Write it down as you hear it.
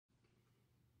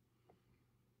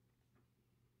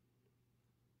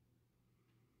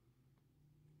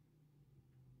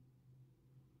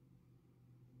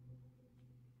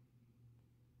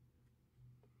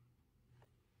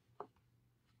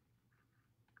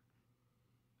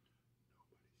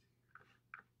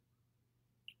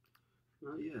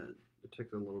Not yet. It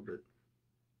took a little bit.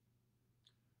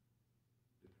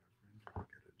 Did our friend ever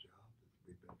get a job that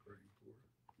we've been praying for?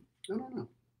 I don't know.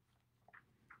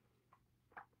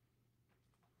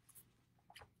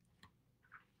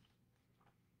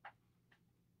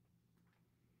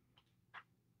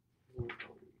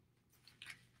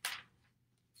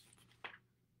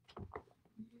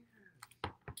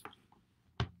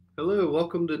 Hello,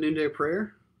 welcome to Noonday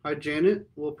Prayer. Hi, Janet.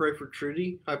 We'll pray for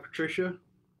Trudy. Hi, Patricia.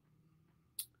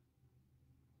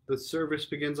 The service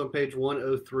begins on page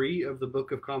 103 of the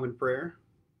Book of Common Prayer.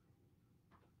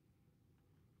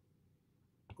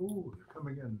 Oh, they're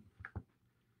coming in.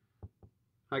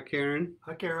 Hi, Karen.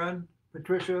 Hi, Karen,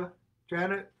 Patricia,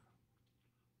 Janet.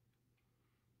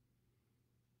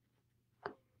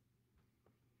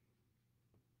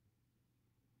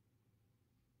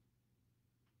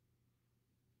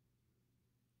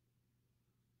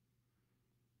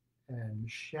 And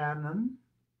Shannon.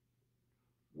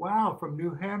 Wow, from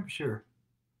New Hampshire.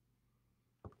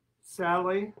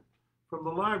 Sally from the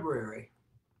library.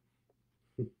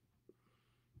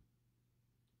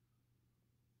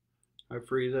 Hi,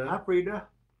 Frida. Hi, Frida.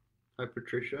 Hi,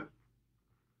 Patricia.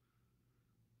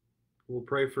 We'll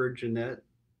pray for Jeanette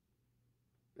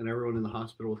and everyone in the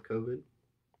hospital with COVID.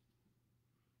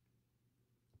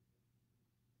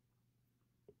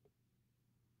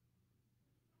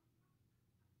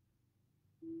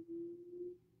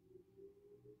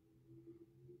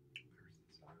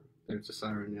 There's a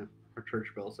siren, yeah. Our church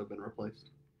bells have been replaced.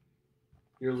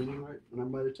 You're leading, right? And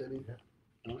I'm meditating? Yeah.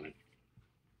 All right.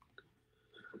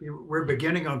 We're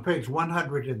beginning on page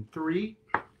 103.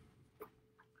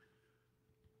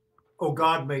 O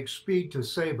God, make speed to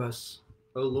save us.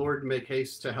 O Lord, make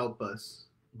haste to help us.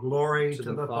 Glory to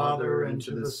the Father, and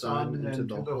to the Son, and to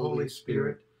the Holy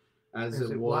Spirit, as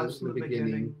it was in the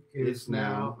beginning, is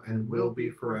now, and will be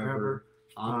forever.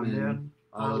 Amen.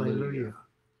 Alleluia.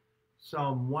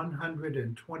 Psalm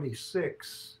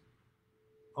 126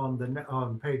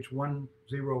 on page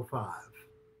 105.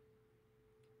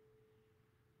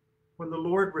 When the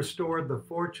Lord restored the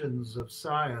fortunes of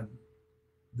Sion,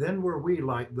 then were we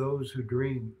like those who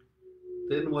dreamed.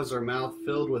 Then was our mouth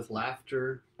filled with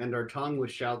laughter, and our tongue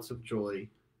with shouts of joy.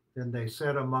 Then they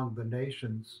said among the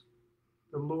nations,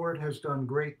 the Lord has done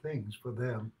great things for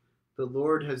them. The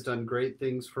Lord has done great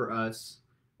things for us,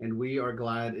 and we are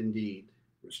glad indeed.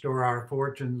 Restore our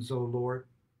fortunes, O Lord,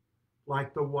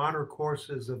 like the water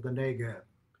courses of the Negev.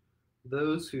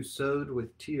 Those who sowed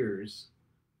with tears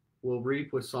will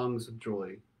reap with songs of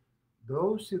joy.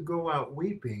 Those who go out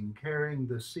weeping, carrying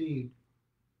the seed,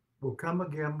 will come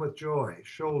again with joy,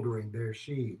 shouldering their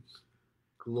sheaves.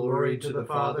 Glory to the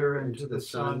Father, and to the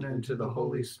Son, and to the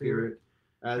Holy Spirit,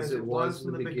 as it was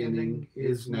in the beginning,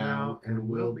 is now, and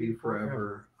will be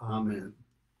forever. Amen.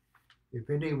 If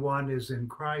anyone is in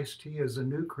Christ, he is a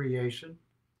new creation.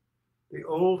 The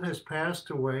old has passed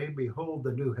away, behold,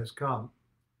 the new has come.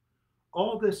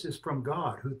 All this is from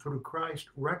God, who through Christ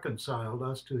reconciled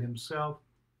us to himself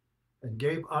and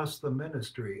gave us the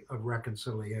ministry of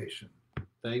reconciliation.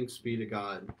 Thanks be to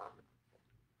God.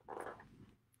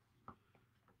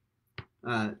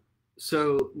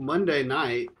 So Monday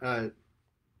night,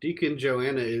 Deacon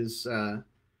Joanna is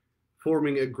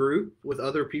forming a group with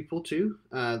other people too,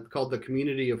 called the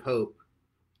Community of Hope.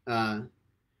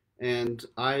 And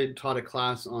I taught a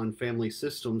class on family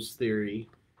systems theory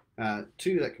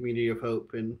to that Community of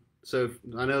Hope. And so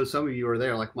I know some of you are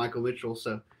there, like Michael Mitchell,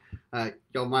 so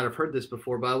y'all might have heard this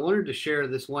before, but I wanted to share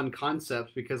this one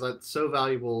concept because it's so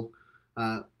valuable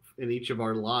in each of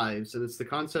our lives. And it's the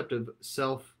concept of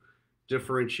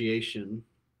self-differentiation.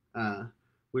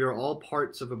 We are all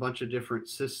parts of a bunch of different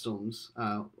systems.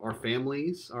 Our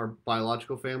families, our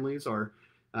biological families, our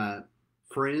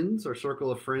friends, our circle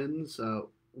of friends,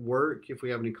 work, if we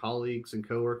have any colleagues and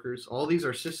coworkers, all these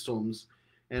are systems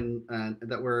and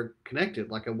that we're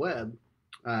connected like a web.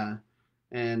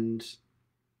 And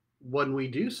when we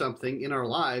do something in our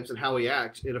lives and how we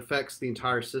act, it affects the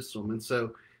entire system. And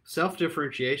so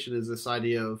self-differentiation is this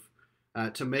idea of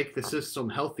to make the system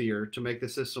healthier, to make the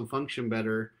system function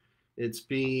better. It's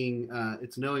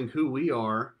knowing who we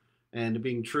are and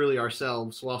being truly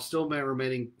ourselves while still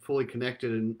remaining fully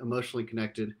connected and emotionally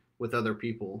connected with other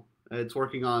people. It's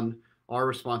working on our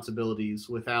responsibilities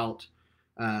without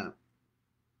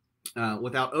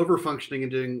over functioning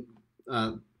and doing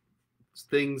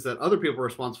things that other people are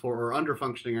responsible for, or under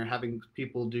functioning or having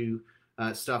people do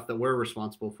stuff that we're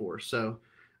responsible for. So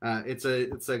it's a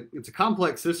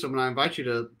complex system, and I invite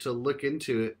you to look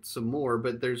into it some more.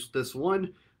 But there's this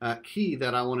one key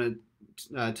that I want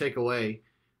to take away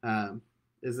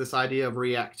is this idea of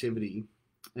reactivity.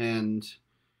 And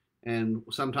And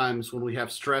sometimes when we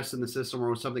have stress in the system or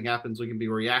when something happens, we can be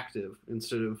reactive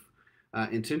instead of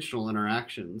intentional in our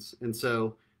actions. And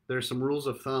so there's some rules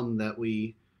of thumb that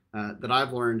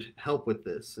I've learned help with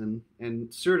this.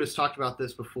 And Stuart has talked about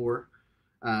this before.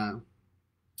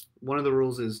 One of the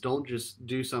rules is don't just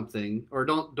do something, or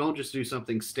don't just do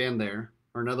something, stand there.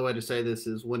 Or another way to say this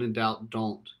is when in doubt,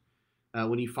 don't.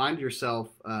 When you find yourself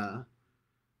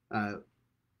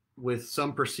with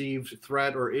some perceived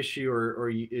threat or issue, or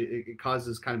it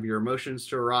causes kind of your emotions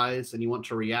to arise and you want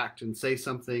to react and say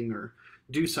something or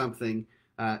do something,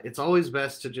 it's always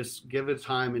best to just give it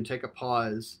time and take a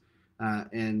pause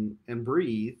and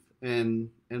breathe and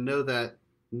know that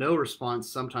no response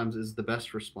sometimes is the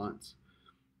best response.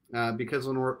 Because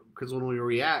when we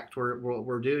react, what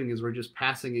we're doing is we're just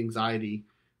passing anxiety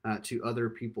to other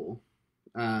people.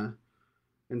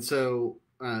 And so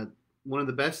one of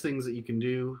the best things that you can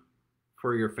do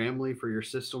for your family, for your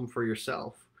system, for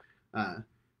yourself,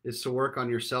 is to work on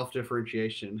your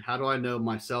self-differentiation. How do I know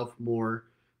myself more?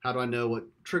 How do I know what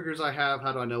triggers I have?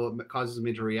 How do I know what causes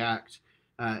me to react?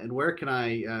 And where can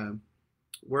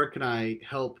I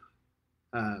help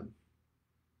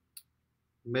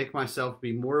make myself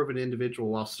be more of an individual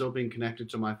while still being connected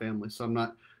to my family, so I'm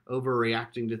not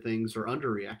overreacting to things or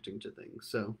underreacting to things.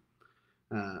 So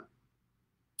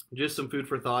just some food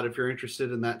for thought. If you're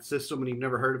interested in that system and you've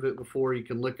never heard of it before, you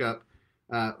can look up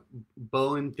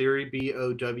Bowen Theory,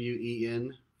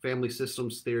 Bowen, Family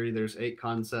Systems Theory. There's 8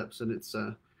 concepts, and it's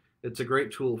a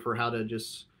great tool for how to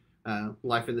just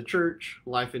life in the church,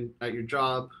 life at your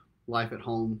job, life at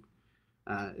home.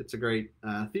 It's a great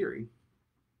theory.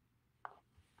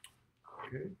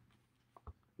 Okay.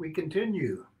 We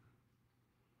continue.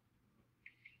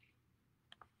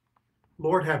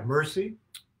 Lord, have mercy.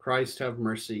 Christ, have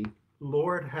mercy.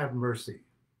 Lord, have mercy.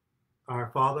 Our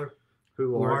Father,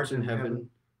 who art in heaven,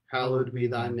 hallowed be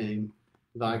thy name.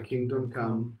 Thy kingdom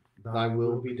come, thy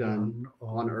will be done,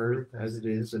 on earth as it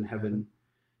is in heaven.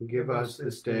 Give us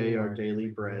this day our daily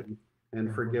bread,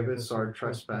 and forgive us our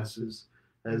trespasses,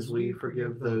 as we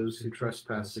forgive those who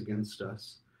trespass against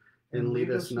us. And lead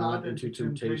us not into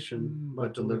temptation,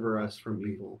 but deliver us from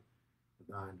evil.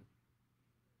 Thine.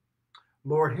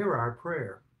 Lord, hear our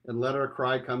prayer. And let our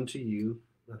cry come to you.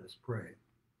 Let us pray.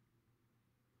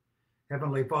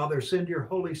 Heavenly Father, send your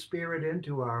Holy Spirit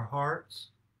into our hearts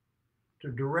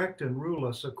to direct and rule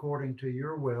us according to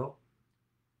your will,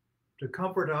 to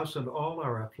comfort us in all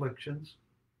our afflictions,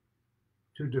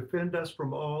 to defend us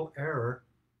from all error,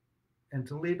 and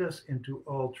to lead us into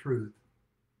all truth.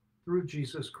 Through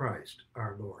Jesus Christ,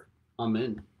 our Lord.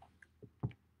 Amen.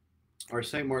 Our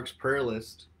St. Mark's prayer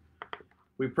list.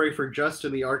 We pray for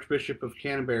Justin, the Archbishop of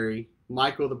Canterbury,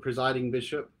 Michael, the presiding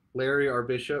bishop, Larry, our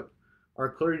bishop, our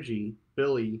clergy,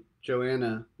 Billy,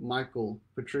 Joanna, Michael,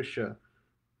 Patricia,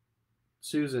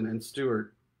 Susan, and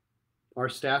Stuart, our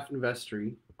staff and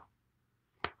vestry.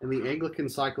 In the Anglican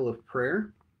cycle of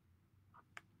prayer,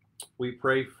 we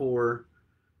pray for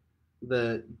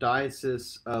the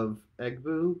Diocese of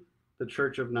Egbu, the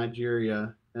Church of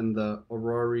Nigeria, and the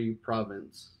Orori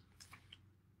province.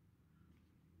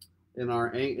 In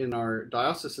our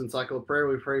diocesan cycle of prayer,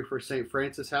 we pray for St.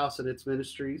 Francis House and its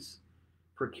ministries,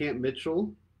 for Camp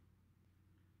Mitchell.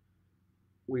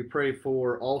 We pray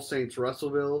for All Saints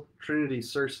Russellville, Trinity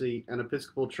Searcy, and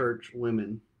Episcopal Church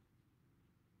women.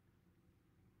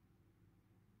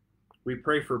 We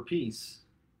pray for peace.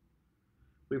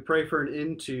 We pray for an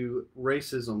end to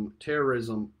racism,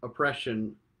 terrorism,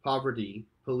 oppression, poverty,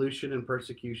 pollution, and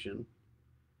persecution.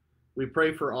 We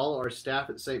pray for all our staff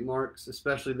at St. Mark's,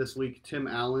 especially this week Tim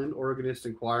Allen, organist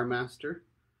and choir master,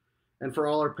 and for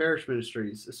all our parish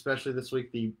ministries, especially this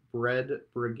week the Bread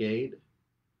Brigade.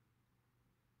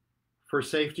 For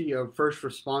safety of first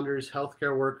responders,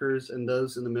 healthcare workers, and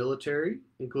those in the military,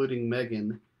 including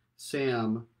Megan,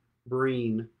 Sam,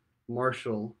 Breen,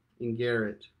 Marshall, and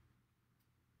Garrett.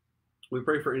 We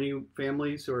pray for any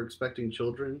families who are expecting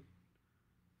children,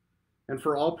 and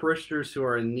for all parishioners who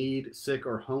are in need, sick,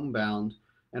 or homebound,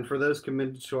 and for those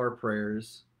committed to our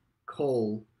prayers,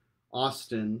 Cole,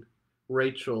 Austin,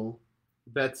 Rachel,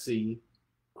 Betsy,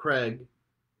 Craig,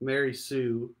 Mary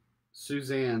Sue,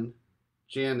 Suzanne,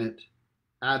 Janet,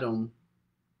 Adam,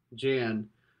 Jan,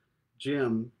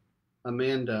 Jim,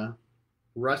 Amanda,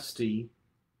 Rusty,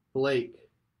 Blake,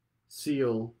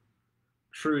 Seal,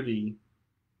 Trudy,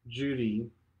 Judy,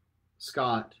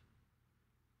 Scott,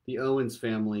 the Owens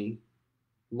family,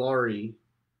 Laurie,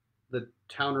 the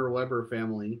Towner-Weber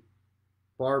family,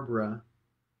 Barbara,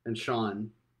 and Sean.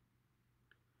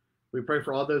 We pray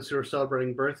for all those who are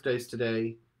celebrating birthdays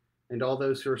today and all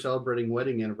those who are celebrating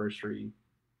wedding anniversary.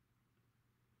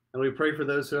 And we pray for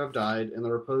those who have died and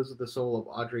the repose of the soul of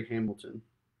Audrey Hamilton.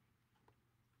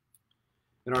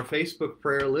 In our Facebook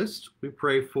prayer list, we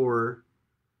pray for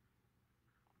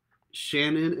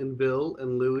Shannon and Bill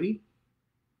and Louie.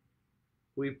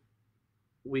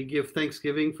 We give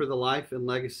thanksgiving for the life and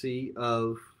legacy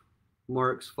of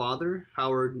Mark's father,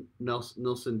 Howard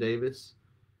Nelson Davis,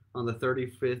 on the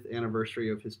 35th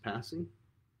anniversary of his passing.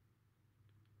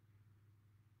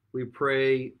 We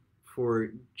pray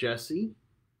for Jesse.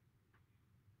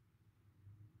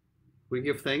 We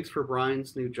give thanks for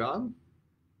Brian's new job.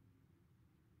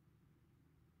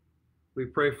 We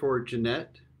pray for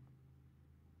Jeanette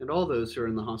and all those who are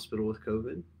in the hospital with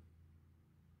COVID.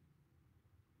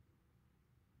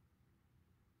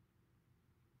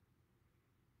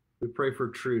 We pray for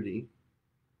Trudy.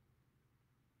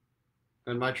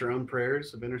 Invite your own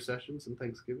prayers of intercessions and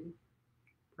thanksgiving.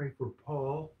 Pray for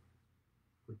Paul,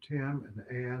 for Tim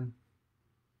and Ann,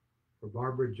 for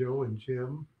Barbara, Joe, and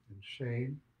Jim, and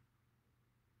Shane,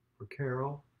 for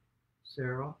Carol,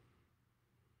 Sarah,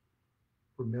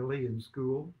 for Millie in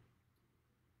school,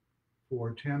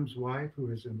 for Tim's wife who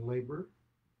is in labor,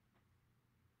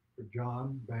 for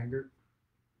John Bangert.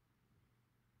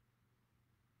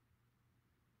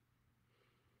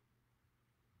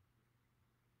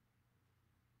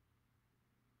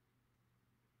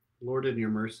 Lord, in your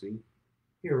mercy,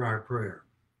 Hear our prayer.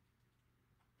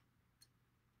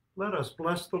 Let us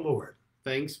bless the Lord.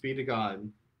 thanks be to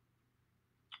God.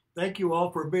 Thank you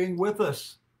all for being with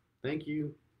us. Thank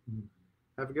you.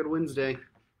 Have a good Wednesday.